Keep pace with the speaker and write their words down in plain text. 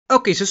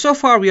Okay, so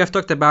far we have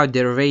talked about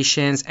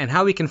derivations and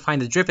how we can find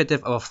the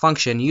derivative of a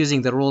function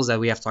using the rules that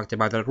we have talked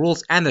about, the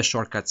rules and the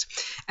shortcuts.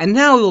 And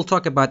now we will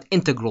talk about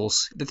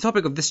integrals. The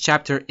topic of this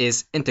chapter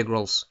is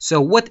integrals.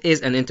 So what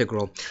is an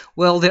integral?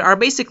 Well, there are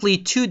basically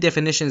two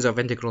definitions of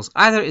integrals.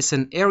 Either it's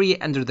an area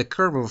under the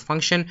curve of a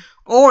function,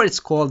 or it's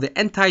called the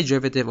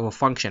antiderivative of a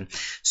function.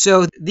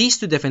 So these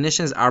two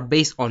definitions are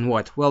based on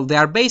what? Well, they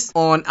are based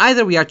on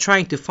either we are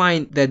trying to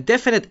find the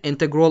definite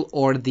integral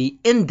or the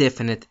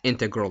indefinite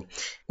integral.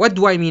 What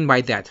do I mean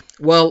by that?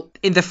 Well,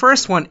 in the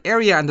first one,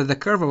 area under the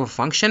curve of a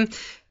function,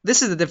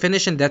 this is the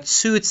definition that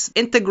suits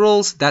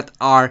integrals that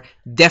are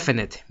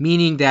definite,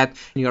 meaning that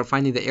you are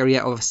finding the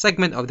area of a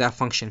segment of that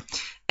function.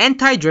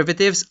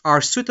 Antiderivatives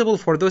are suitable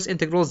for those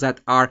integrals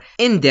that are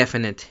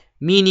indefinite,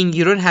 meaning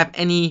you don't have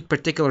any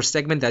particular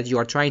segment that you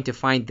are trying to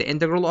find the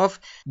integral of,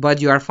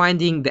 but you are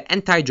finding the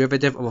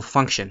antiderivative of a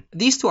function.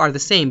 These two are the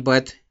same,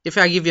 but if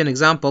I give you an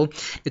example,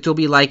 it will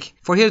be like,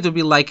 for here it will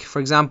be like, for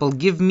example,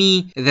 give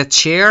me the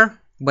chair,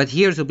 but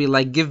here it will be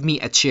like, give me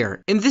a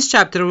chair. In this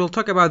chapter, we'll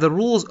talk about the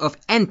rules of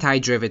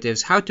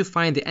antiderivatives, how to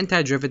find the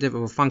antiderivative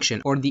of a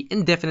function or the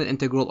indefinite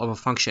integral of a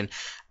function.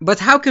 But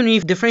how can we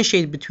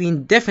differentiate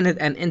between definite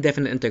and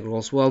indefinite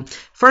integrals? Well,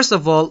 first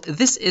of all,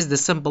 this is the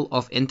symbol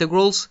of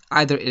integrals.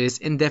 Either it is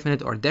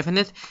indefinite or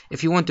definite.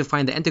 If you want to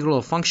find the integral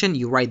of a function,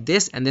 you write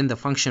this and then the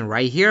function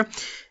right here.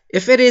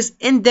 If it is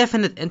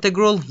indefinite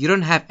integral, you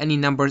don't have any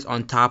numbers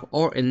on top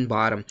or in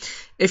bottom.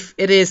 If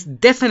it is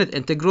definite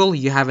integral,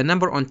 you have a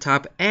number on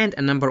top and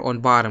a number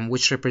on bottom,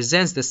 which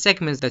represents the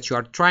segments that you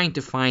are trying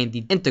to find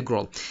the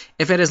integral.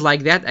 If it is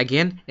like that,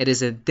 again, it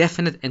is a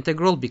definite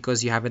integral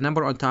because you have a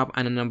number on top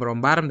and a number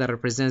on bottom that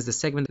represents the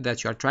segment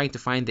that you are trying to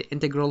find the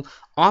integral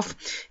of.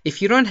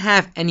 If you don't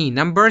have any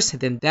numbers,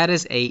 then that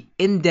is a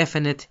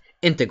indefinite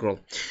integral.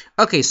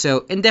 Okay,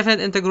 so indefinite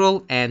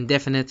integral and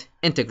definite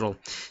integral.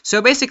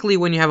 So basically,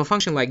 when you have a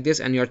function like this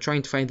and you're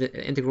trying to find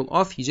the integral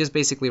of, you just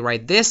basically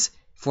write this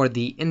for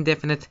the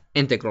indefinite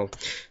integral.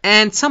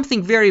 And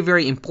something very,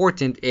 very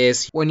important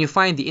is when you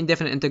find the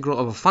indefinite integral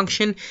of a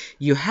function,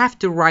 you have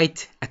to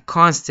write a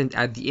constant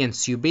at the end.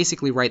 So you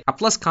basically write a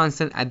plus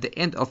constant at the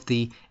end of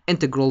the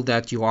integral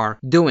that you are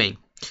doing.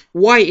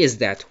 Why is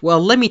that? Well,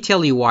 let me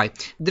tell you why.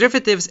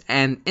 Derivatives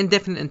and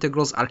indefinite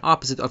integrals are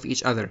opposite of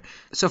each other.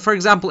 So for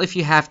example, if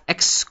you have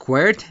x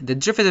squared, the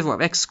derivative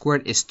of x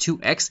squared is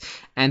 2x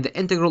and the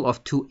integral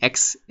of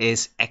 2x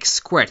is x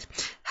squared.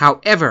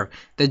 However,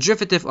 the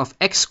derivative of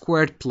x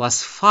squared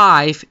plus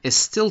 5 is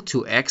still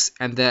 2x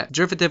and the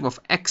derivative of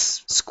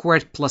x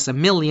squared plus a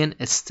million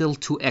is still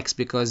 2x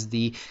because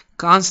the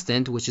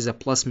constant, which is a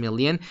plus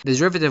million, the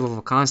derivative of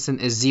a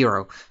constant is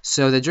 0.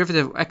 So the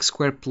derivative of x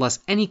squared plus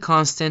any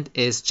constant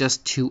is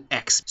just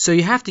 2x. So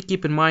you have to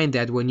keep in mind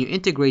that when you're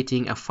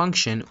integrating a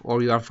function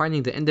or you are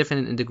finding the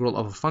indefinite integral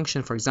of a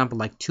function, for example,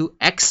 like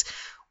 2x,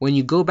 when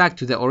you go back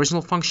to the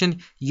original function,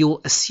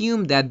 you'll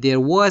assume that there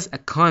was a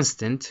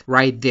constant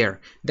right there.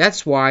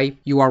 That's why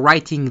you are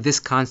writing this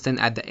constant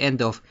at the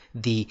end of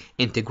the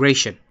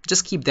integration.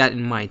 Just keep that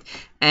in mind.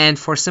 And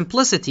for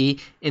simplicity,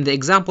 in the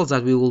examples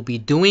that we will be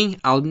doing,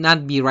 I'll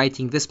not be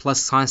writing this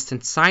plus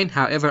constant sign.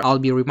 However, I'll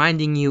be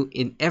reminding you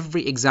in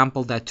every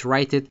example that to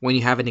write it when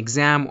you have an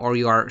exam or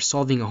you are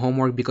solving a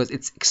homework because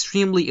it's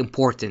extremely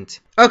important.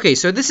 Okay,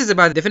 so this is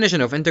about the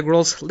definition of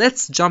integrals.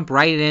 Let's jump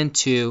right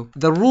into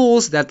the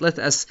rules that let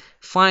us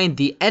find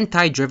the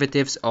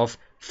antiderivatives of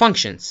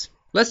functions.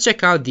 Let's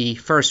check out the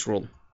first rule.